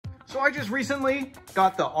So I just recently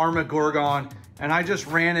got the ARRMA Gorgon and I just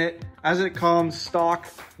ran it as it comes stock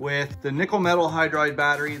with the nickel metal hydride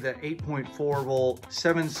battery, the 8.4 volt,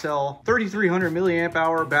 7 cell, 3300 milliamp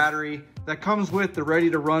hour battery that comes with the ready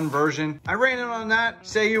to run version. I ran it on that.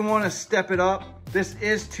 Say you want to step it up. This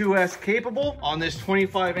is 2S capable on this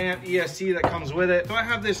 25 amp ESC that comes with it. So I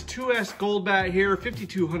have this 2S gold bat here,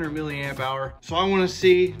 5200 milliamp hour. So I want to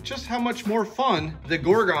see just how much more fun the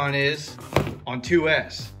Gorgon is on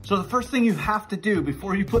 2S. So the first thing you have to do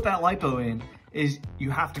before you put that Lipo in is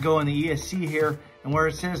you have to go in the ESC here, and where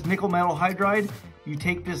it says nickel metal hydride, you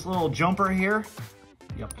take this little jumper here,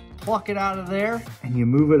 you pluck it out of there, and you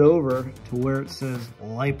move it over to where it says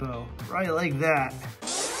Lipo, right like that.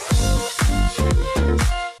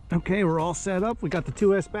 Okay, we're all set up. We got the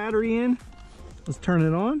 2S battery in. Let's turn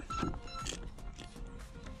it on.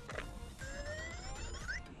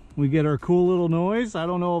 We get our cool little noise. I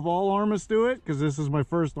don't know if all ARRMAs do it because this is my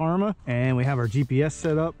first ARRMA. And we have our GPS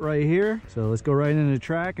set up right here. So let's go right into the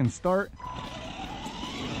track and start.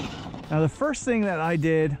 Now the first thing that I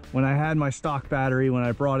did when I had my stock battery, when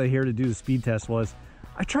I brought it here to do the speed test, was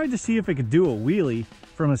I tried to see if it could do a wheelie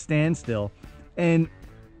from a standstill. And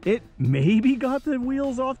it maybe got the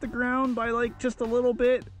wheels off the ground by like just a little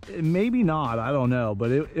bit. Maybe not, I don't know,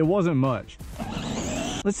 but it wasn't much.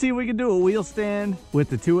 Let's see if we can do a wheel stand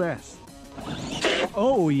with the 2S.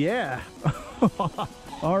 Oh yeah.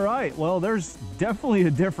 All right, well, there's definitely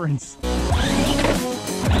a difference.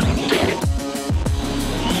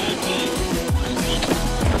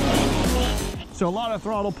 So a lot of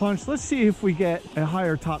throttle punch. Let's see if we get a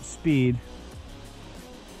higher top speed.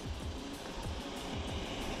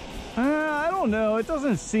 I don't know, it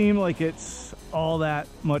doesn't seem like it's all that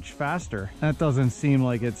much faster. That doesn't seem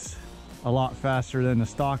like it's a lot faster than the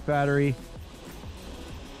stock battery.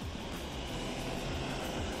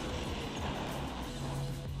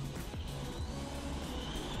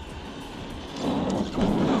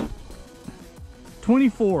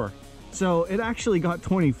 $24. So it actually got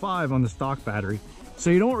 25 on the stock battery.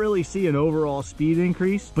 So you don't really see an overall speed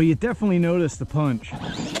increase, but you definitely notice the punch.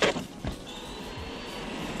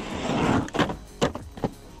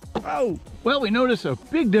 Oh, well, we notice a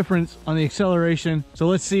big difference on the acceleration. So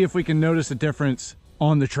let's see if we can notice a difference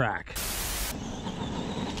on the track.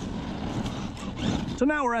 So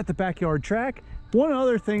now we're at the backyard track. One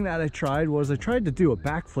other thing that I tried was I tried to do a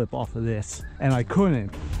backflip off of this and I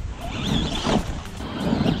couldn't.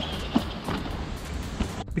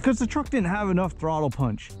 Because the truck didn't have enough throttle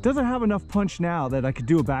punch. It doesn't have enough punch now that I could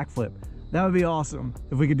do a backflip. That would be awesome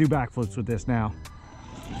if we could do backflips with this now.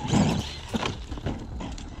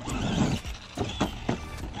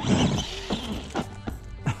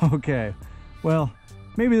 Okay, well,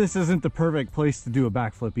 maybe this isn't the perfect place to do a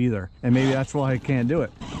backflip either, and maybe that's why I can't do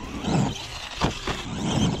it.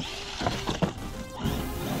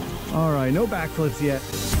 All right, no backflips yet.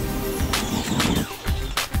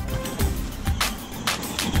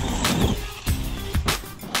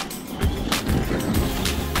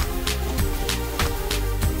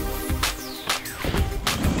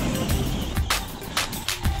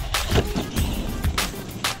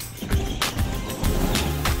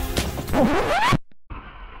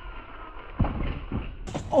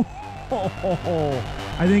 Oh,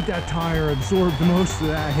 I think that tire absorbed most of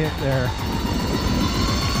that hit there.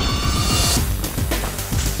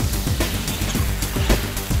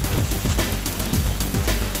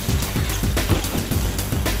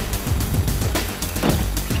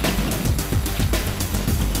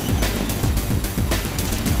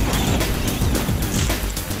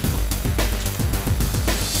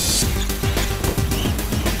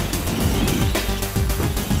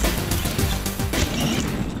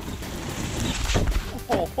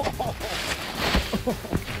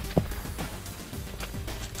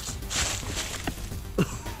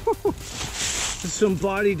 Some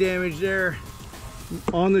body damage there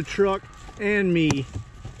on the truck and me.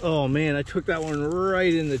 Oh man, I took that one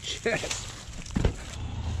right in the chest.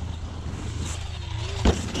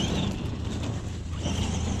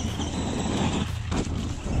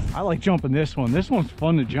 I like jumping this one. This one's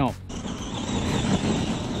fun to jump.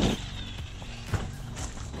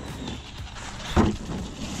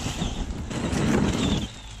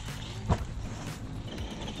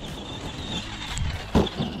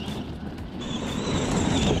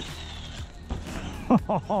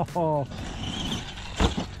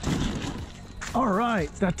 All right,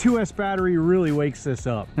 that 2S battery really wakes this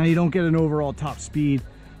up. Now you don't get an overall top speed,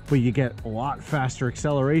 but you get a lot faster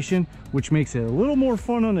acceleration, which makes it a little more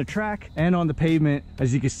fun on the track and on the pavement.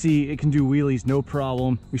 As you can see, it can do wheelies no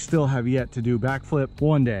problem. We still have yet to do backflip.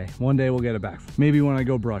 One day we'll get a backflip, maybe when I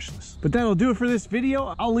go brushless. But that'll do it for this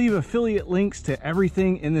video. I'll leave affiliate links to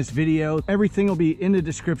everything in this video. Everything will be in the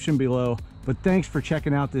description below. But thanks for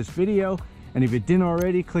checking out this video, and if you didn't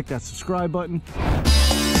already, click that subscribe button.